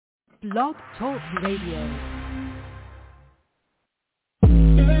Blog Talk Radio.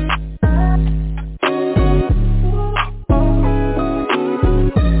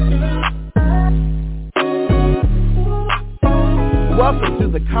 Welcome to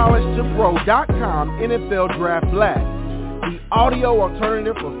the College2Pro.com NFL Draft Blast, the audio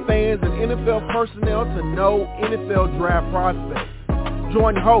alternative for fans and NFL personnel to know NFL draft prospects.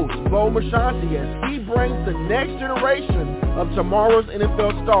 Join host Bo Marchionte as he brings the next generation of tomorrow's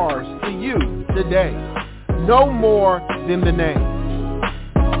NFL stars to you today. No more than the name.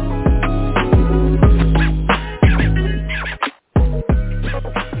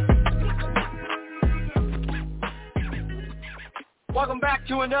 Welcome back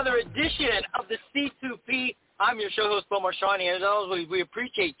to another edition of the C2P. I'm your show host, Bo Marchionte, and as always, we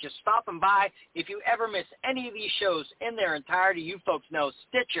appreciate you stopping by. If you ever miss any of these shows in their entirety, you folks know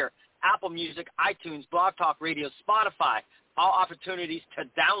Stitcher, Apple Music, iTunes, Blog Talk Radio, Spotify, all opportunities to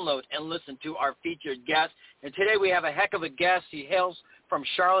download and listen to our featured guests. And today we have a heck of a guest. He hails from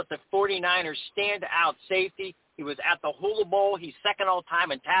Charlotte, the 49ers standout safety. He was at the Hula Bowl. He's second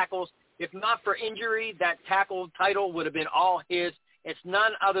all-time in tackles. If not for injury, that tackle title would have been all his. It's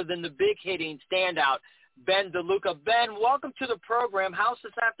none other than the big-hitting standout, Ben Deluca. Ben, welcome to the program. How's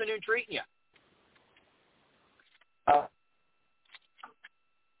this afternoon treating you?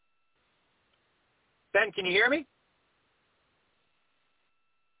 Ben, can you hear me?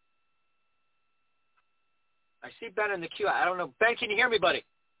 I see Ben in the queue. I don't know. Ben, can you hear me, buddy?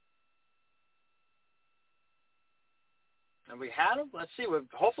 Have we had him? Let's see.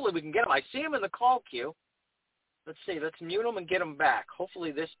 Hopefully we can get him. I see him in the call queue. Let's see. Let's mute him and get him back.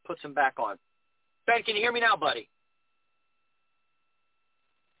 Hopefully this puts him back on. Ben, can you hear me now, buddy?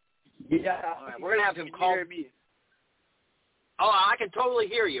 Yeah. All right, we're going to have him call. Me. Oh, I can totally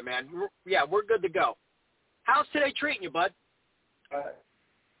hear you, man. Yeah, we're good to go. How's today treating you, bud?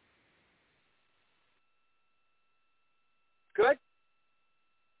 Good?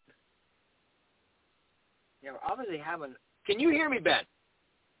 Yeah, we're obviously having – can you hear me, Ben?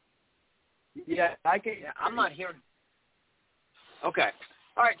 Yeah, I can. Yeah, I'm not hearing. Okay.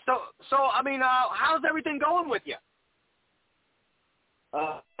 All right. So I mean, how's everything going with you?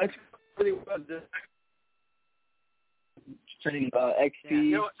 It's really well. Just training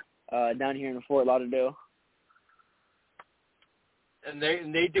XP down here in Fort Lauderdale. And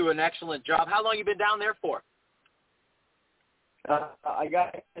they do an excellent job. How long you been down there for? I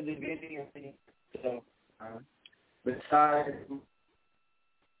got at the beginning of the year, so besides.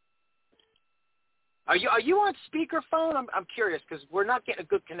 Are you on speakerphone? I'm curious because we're not getting a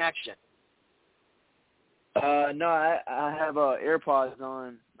good connection. No, I have AirPods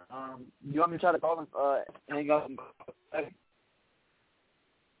on. You want me to try to call them? Hang up.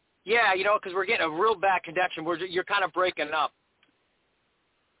 Yeah, because we're getting a real bad connection. You're kind of breaking up.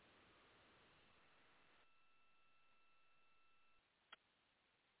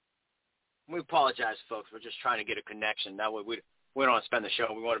 We apologize, folks. We're just trying to get a connection. That way we don't want to spend the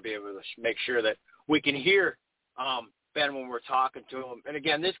show. We want to be able to make sure that we can hear Ben when we're talking to him. And,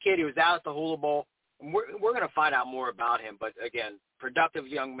 again, this kid, he was out at the Hula Bowl. And we're going to find out more about him. But, again, productive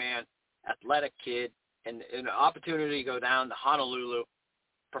young man, athletic kid, and an opportunity to go down to Honolulu,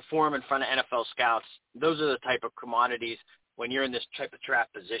 perform in front of NFL scouts. Those are the type of commodities when you're in this type of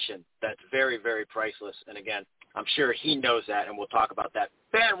draft position that's very, very priceless. And, again, I'm sure he knows that, and we'll talk about that.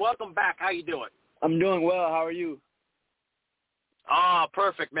 Ben, welcome back. How you doing? I'm doing well. How are you? Oh,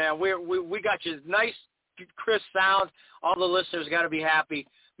 perfect, man. We got you nice, crisp sound. All the listeners got to be happy.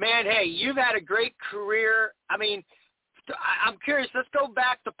 Man, hey, you've had a great career. I mean, I'm curious. Let's go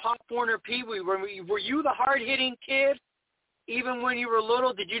back to Pop Warner Pee Wee. Were you the hard-hitting kid even when you were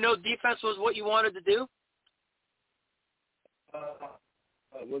little? Did you know defense was what you wanted to do?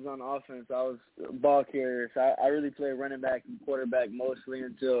 I was on offense. I was a ball carrier, so I really played running back and quarterback mostly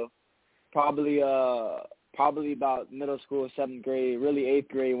until probably about middle school, 7th grade, really 8th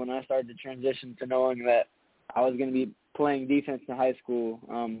grade when I started to transition to knowing that I was going to be playing defense in high school.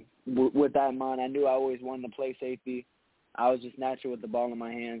 With that in mind, I knew I always wanted to play safety. I was just natural with the ball in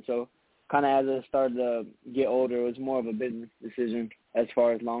my hand. So kind of as I started to get older, it was more of a business decision as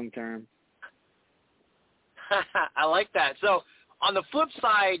far as long term. I like that. So on the flip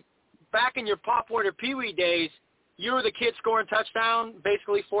side, back in your Pop Warner Pee Wee days, you were the kid scoring touchdown,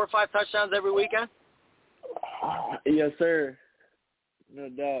 basically 4 or 5 touchdowns every weekend? Yes, sir. No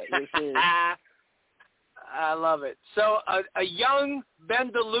doubt. Yes, sir. I love it. So a young Ben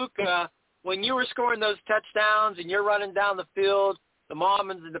Deluca, when you were scoring those touchdowns and you're running down the field, the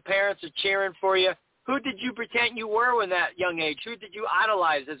mom and the parents are cheering for you, who did you pretend you were in that young age? Who did you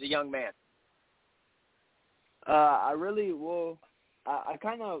idolize as a young man? I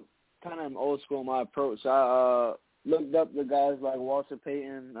kind of kind of am old school in my approach. I looked up the guys like Walter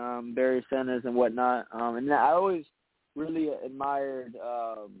Payton, Barry Sanders, and whatnot. And I always really admired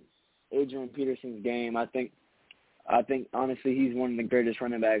Adrian Peterson's game. I think honestly he's one of the greatest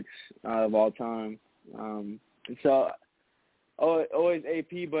running backs of all time. And so always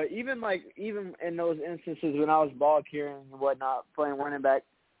AP. But even in those instances when I was ball carrying and whatnot, playing running back,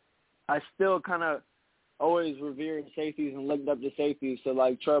 I still kind of always revered safeties and looked up to safeties. So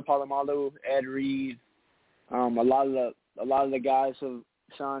like Troy Polamalu, Ed Reed, a lot of the guys of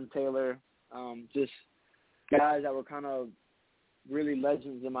Sean Taylor, just guys that were kind of really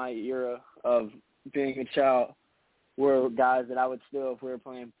legends in my era of being a child, were guys that I would still, if we were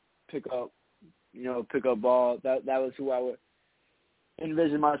playing pick up ball, that was who I would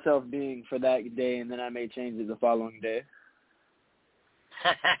envision myself being for that day, and then I made changes the following day.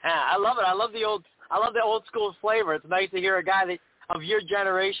 I love it. I love the old school flavor. It's nice to hear a guy that of your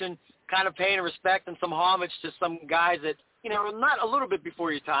generation kind of paying respect and some homage to some guys that, not a little bit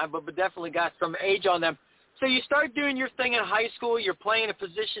before your time, but definitely got some age on them. So you start doing your thing in high school. You're playing a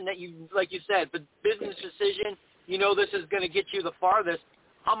position that you, like you said, but business decision, this is going to get you the farthest.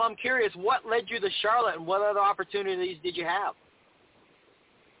 I'm curious, what led you to Charlotte, and what other opportunities did you have?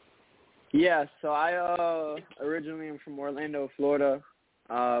 Yeah, so I originally am from Orlando, Florida.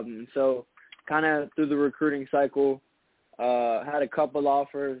 So kind of through the recruiting cycle, had a couple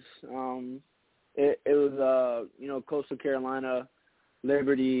offers. It was, Coastal Carolina,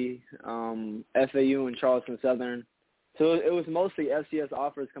 Liberty, FAU, and Charleston Southern. So it was mostly FCS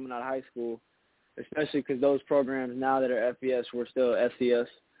offers coming out of high school, especially because those programs now that are FBS were still FCS.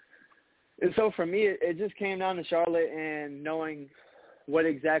 And so for me, it just came down to Charlotte and knowing what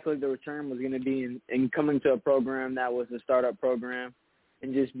exactly the return was going to be and coming to a program that was a startup program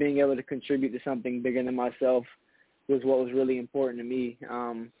and just being able to contribute to something bigger than myself was what was really important to me.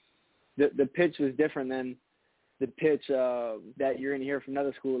 The pitch was different than the pitch that you're going to hear from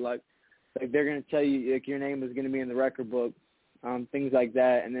another school. Like they're going to tell you like your name is going to be in the record book, things like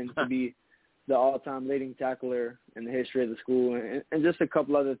that, and then to be the all-time leading tackler in the history of the school and just a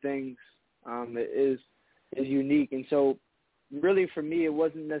couple other things is unique. And so really for me, it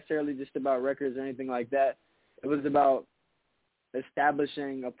wasn't necessarily just about records or anything like that. It was about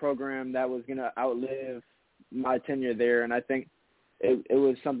establishing a program that was going to outlive my tenure there. And I think it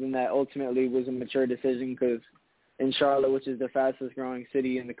was something that ultimately was a mature decision because in Charlotte, which is the fastest growing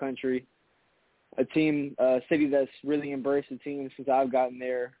city in the country, a city that's really embraced the team since I've gotten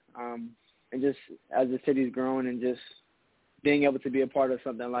there. And just as the city's grown and just being able to be a part of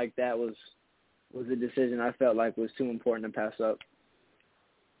something like that was a decision I felt like was too important to pass up.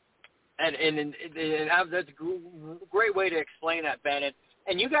 And that's a great way to explain that, Ben.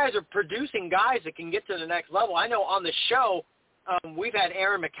 And you guys are producing guys that can get to the next level. I know on the show we've had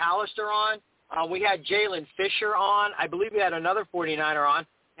Aaron McAllister on. We had Jalen Fisher on. I believe we had another 49er on.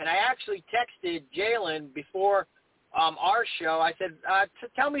 And I actually texted Jalen before our show. I said,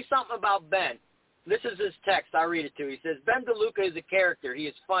 tell me something about Ben. This is his text. I'll read it to you. He says, Ben Deluca is a character. He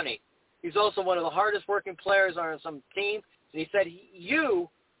is funny. He's also one of the hardest working players on some team. And he said you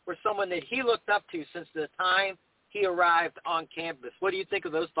were someone that he looked up to since the time he arrived on campus. What do you think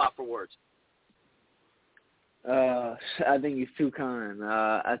of those thoughtful words? I think he's too kind.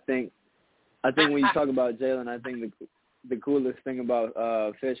 I think when you talk about Jalen, I think the coolest thing about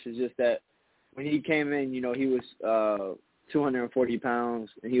Fish is just that when he came in, he was 240 pounds,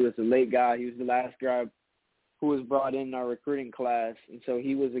 and he was a late guy. He was the last guy who was brought in our recruiting class, and so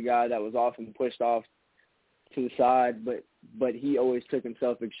he was a guy that was often pushed off to the side, but he always took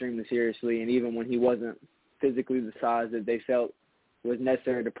himself extremely seriously, and even when he wasn't physically the size that they felt was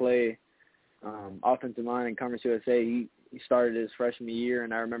necessary to play offensive line in Conference USA, he started his freshman year,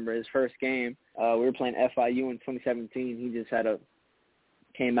 and I remember his first game, we were playing FIU in 2017. He just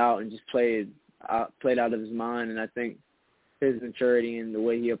came out and just played out of his mind, and I think his maturity and the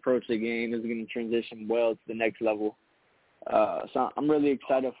way he approached the game is going to transition well to the next level. So I'm really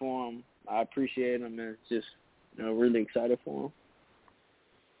excited for him. I appreciate him, and it's just really excited for him.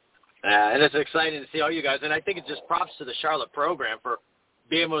 And it's exciting to see all you guys, and I think it's just props to the Charlotte program for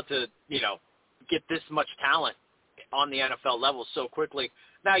being able to, get this much talent on the NFL level so quickly.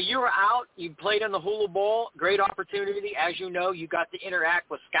 Now, you were out. You played in the Hula Bowl. Great opportunity. As you know, you got to interact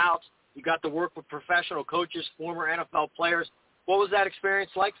with scouts. You got to work with professional coaches, former NFL players. What was that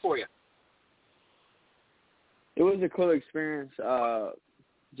experience like for you? It was a cool experience.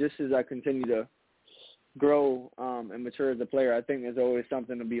 Just as I continue to grow and mature as a player, I think there's always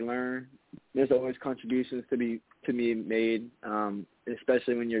something to be learned. There's always contributions to be made,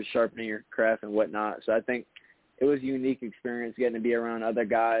 especially when you're sharpening your craft and whatnot. So I think it was a unique experience getting to be around other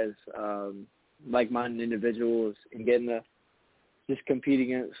guys, like-minded individuals, and getting to just compete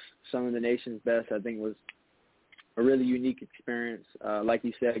against some of the nation's best. I think was a really unique experience. Like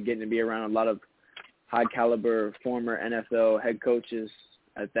you said, getting to be around a lot of high-caliber former NFL head coaches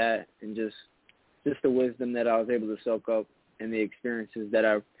at that, and just the wisdom that I was able to soak up and the experiences that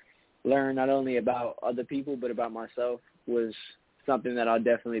I've learned not only about other people but about myself was something that I'll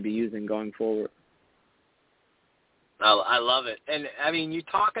definitely be using going forward. I love it. And, I mean, you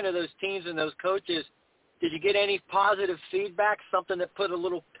talking to those teams and those coaches, did you get any positive feedback, something that put a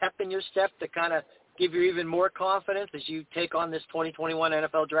little pep in your step to kind of give you even more confidence as you take on this 2021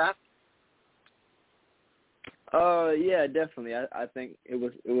 NFL draft? Yeah, definitely. I think it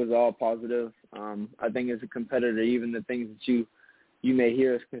was all positive. I think as a competitor, even the things that you may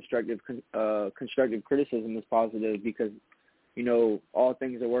hear as constructive criticism is positive because, you know, all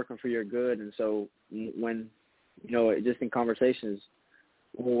things are working for your good. And so when, you know, just in conversations,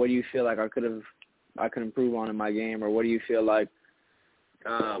 well, what do you feel like I could improve on in my game, or what do you feel like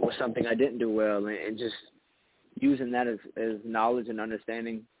was something I didn't do well, and just using that as knowledge and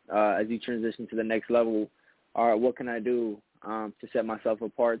understanding as you transition to the next level. All right, what can I do to set myself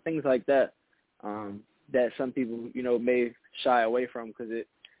apart? Things like that that some people, you know, may shy away from because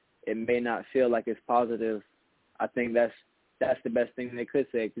it may not feel like it's positive. I think that's the best thing they could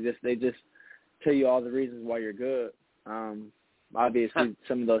say, because if they just tell you all the reasons why you're good, obviously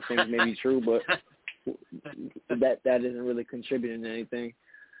some of those things may be true, but that isn't really contributing to anything.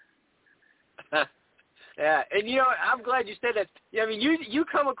 Yeah, and, you know, I'm glad you said that. I mean, you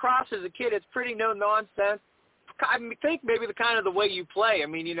come across as a kid that's pretty no-nonsense. I think maybe the kind of the way you play. I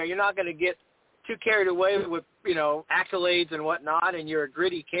mean, you know, you're not going to get too carried away with, you know, accolades and whatnot, and you're a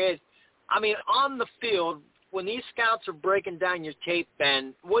gritty kid. I mean, on the field, when these scouts are breaking down your tape,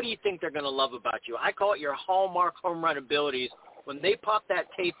 Ben, what do you think they're going to love about you? I call it your hallmark home run abilities. When they pop that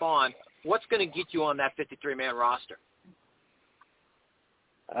tape on, what's going to get you on that 53-man roster?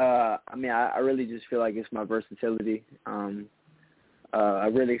 I mean, I really just feel like it's my versatility. I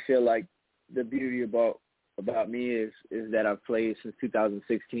really feel like the beauty about me is that I've played since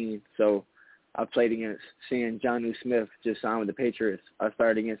 2016. So I've played against seeing Jonnu Smith just signed with the Patriots. I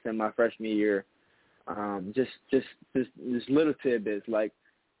started against him my freshman year. Just little tidbits, like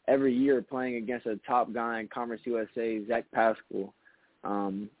every year playing against a top guy in Conference USA, Zach Pascal,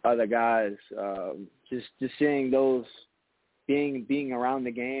 other guys, just seeing those, being around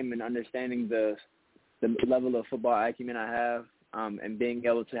the game and understanding the level of football acumen I have, and being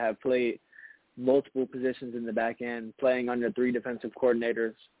able to have played multiple positions in the back end, playing under 3 defensive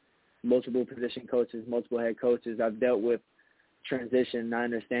coordinators, multiple position coaches, multiple head coaches. I've dealt with transition, and I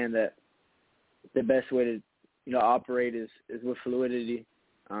understand that the best way to, you know, operate is with fluidity.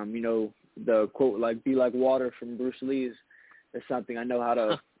 You know, the quote, like, be like water from Bruce Lee is something I know how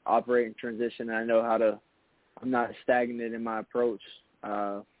to operate in transition, and I know how to, I'm not stagnant in my approach.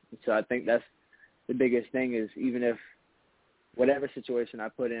 So I think that's the biggest thing, is even if whatever situation I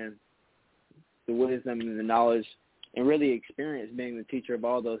put in, the wisdom and the knowledge and really experience being the teacher of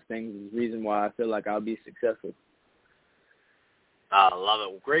all those things is the reason why I feel like I'll be successful. I love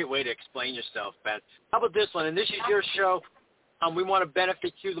it. Great way to explain yourself, Ben. How about this one? And this is your show. We want to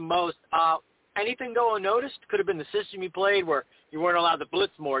benefit you the most. Anything go unnoticed? Could have been the system you played where you weren't allowed to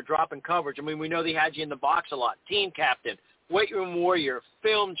blitz more, dropping coverage. I mean, we know they had you in the box a lot. Team captain, weight room warrior,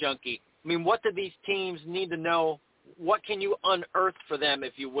 film junkie. I mean, what do these teams need to know? What can you unearth for them,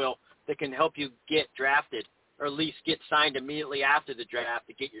 if you will, that can help you get drafted, or at least get signed immediately after the draft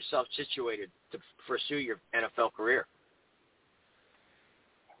to get yourself situated to pursue your NFL career?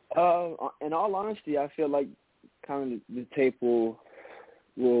 In all honesty, I feel like kind of the tape will,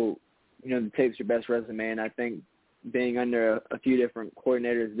 you know, the tape's your best resume, and I think being under a few different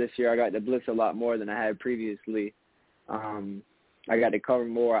coordinators this year, I got to blitz a lot more than I had previously. I got to cover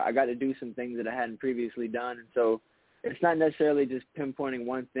more. I got to do some things that I hadn't previously done, and so it's not necessarily just pinpointing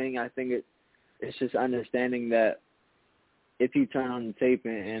one thing. I think it's just understanding that if you turn on the tape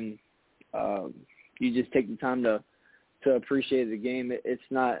and you just take the time to appreciate the game, it's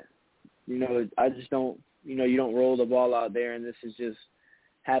not, you know, I just don't, you know, you don't roll the ball out there and this is just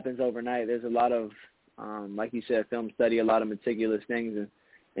happens overnight. There's a lot of, like you said, film study, a lot of meticulous things,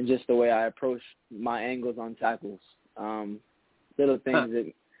 and just the way I approach my angles on tackles. Little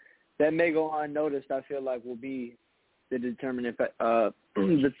things that may go unnoticed, I feel like will be the determining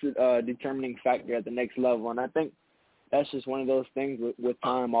factor at the next level. And I think that's just one of those things with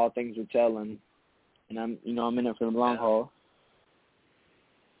time, all things will tell, and I'm in it for the long haul.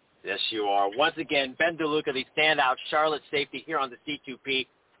 Yes, you are. Once again, Ben Deluca, the standout Charlotte safety here on the C2P.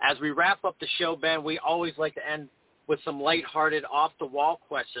 As we wrap up the show, Ben, we always like to end with some lighthearted, off-the-wall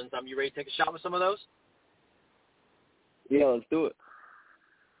questions. You ready to take a shot with some of those? Yeah, let's do it.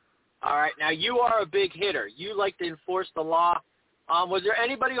 All right. Now, you are a big hitter. You like to enforce the law. Was there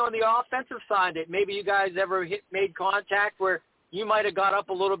anybody on the offensive side that maybe you guys ever made contact where you might have got up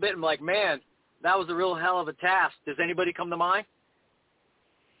a little bit and like, man, that was a real hell of a task? Does anybody come to mind?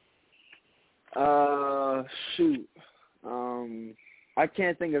 Shoot. I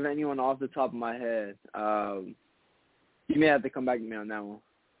can't think of anyone off the top of my head. You may have to come back to me on that one.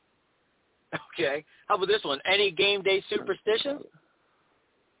 Okay. How about this one? Any game day superstitions?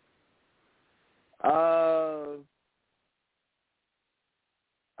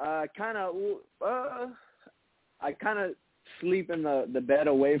 I kind of sleep in the bed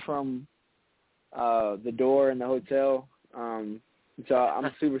away from the door in the hotel. So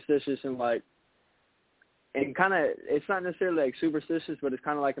I'm superstitious and it's not necessarily like superstitious, but it's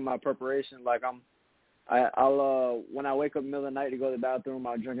kind of like in my preparation. Like I'll when I wake up in the middle of the night to go to the bathroom,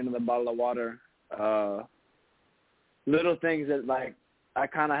 I'll drink another bottle of water. Little things that like I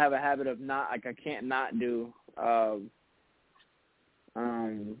kind of have a habit of I can't not do.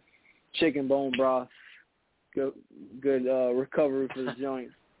 Chicken bone broth, good recovery for the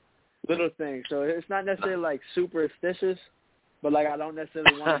joints. Little things. So it's not necessarily like superstitious, but like I don't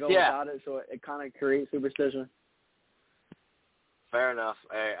necessarily want to go without it, so it kind of creates superstition. Fair enough.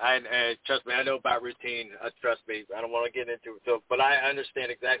 I trust me, I know about routine. Trust me, I don't want to get into it, but I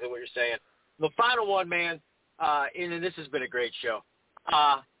understand exactly what you're saying. The final one, man, and this has been a great show.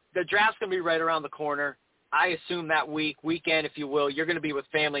 The draft's going to be right around the corner. I assume that weekend, if you will, you're going to be with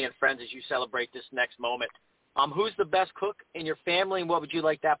family and friends as you celebrate this next moment. Who's the best cook in your family, and what would you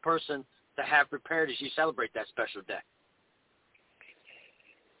like that person to have prepared as you celebrate that special day?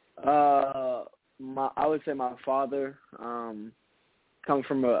 I would say my father. Comes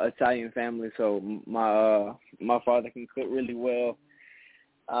from an Italian family, so my father can cook really well.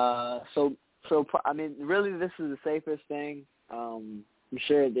 So I mean, really, this is the safest thing. I'm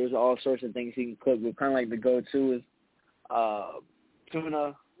sure there's all sorts of things he can cook, but kind of like the go-to is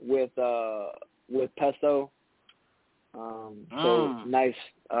tuna with pesto. So nice,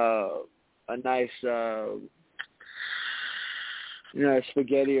 a nice,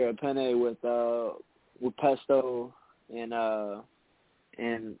 spaghetti or a penne with pesto and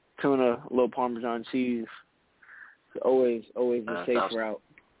tuna, a little Parmesan cheese. It's always a safe route.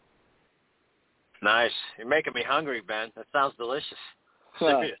 Nice. You're making me hungry, Ben. That sounds delicious.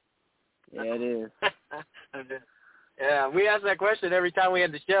 Yeah, it is. Yeah, we ask that question every time we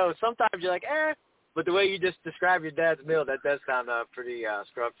end the show. Sometimes you're like, but the way you just describe your dad's meal, that does sound pretty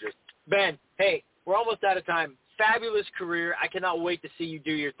scrumptious. Ben, hey, we're almost out of time. Fabulous career. I cannot wait to see you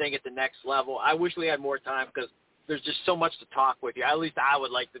do your thing at the next level. I wish we had more time because there's just so much to talk with you. At least I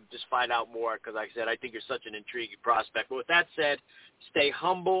would like to just find out more because, like I said, I think you're such an intriguing prospect. But with that said, stay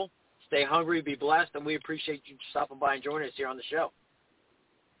humble, stay hungry, be blessed, and we appreciate you stopping by and joining us here on the show.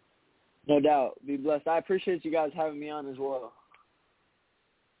 No doubt. Be blessed. I appreciate you guys having me on as well.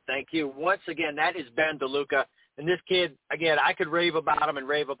 Thank you. Once again, that is Ben Deluca. And this kid, again, I could rave about him,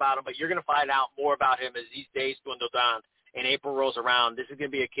 but you're going to find out more about him as these days dwindle down and April rolls around. This is going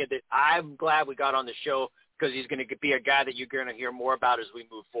to be a kid that I'm glad we got on the show because he's going to be a guy that you're going to hear more about as we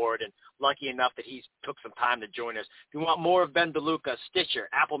move forward. And lucky enough that he's took some time to join us. If you want more of Ben Deluca, Stitcher,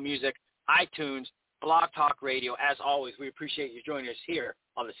 Apple Music, iTunes, Blog Talk Radio, as always, we appreciate you joining us here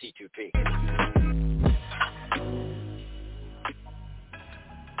on the C2P.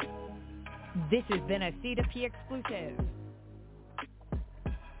 This has been a C2P exclusive.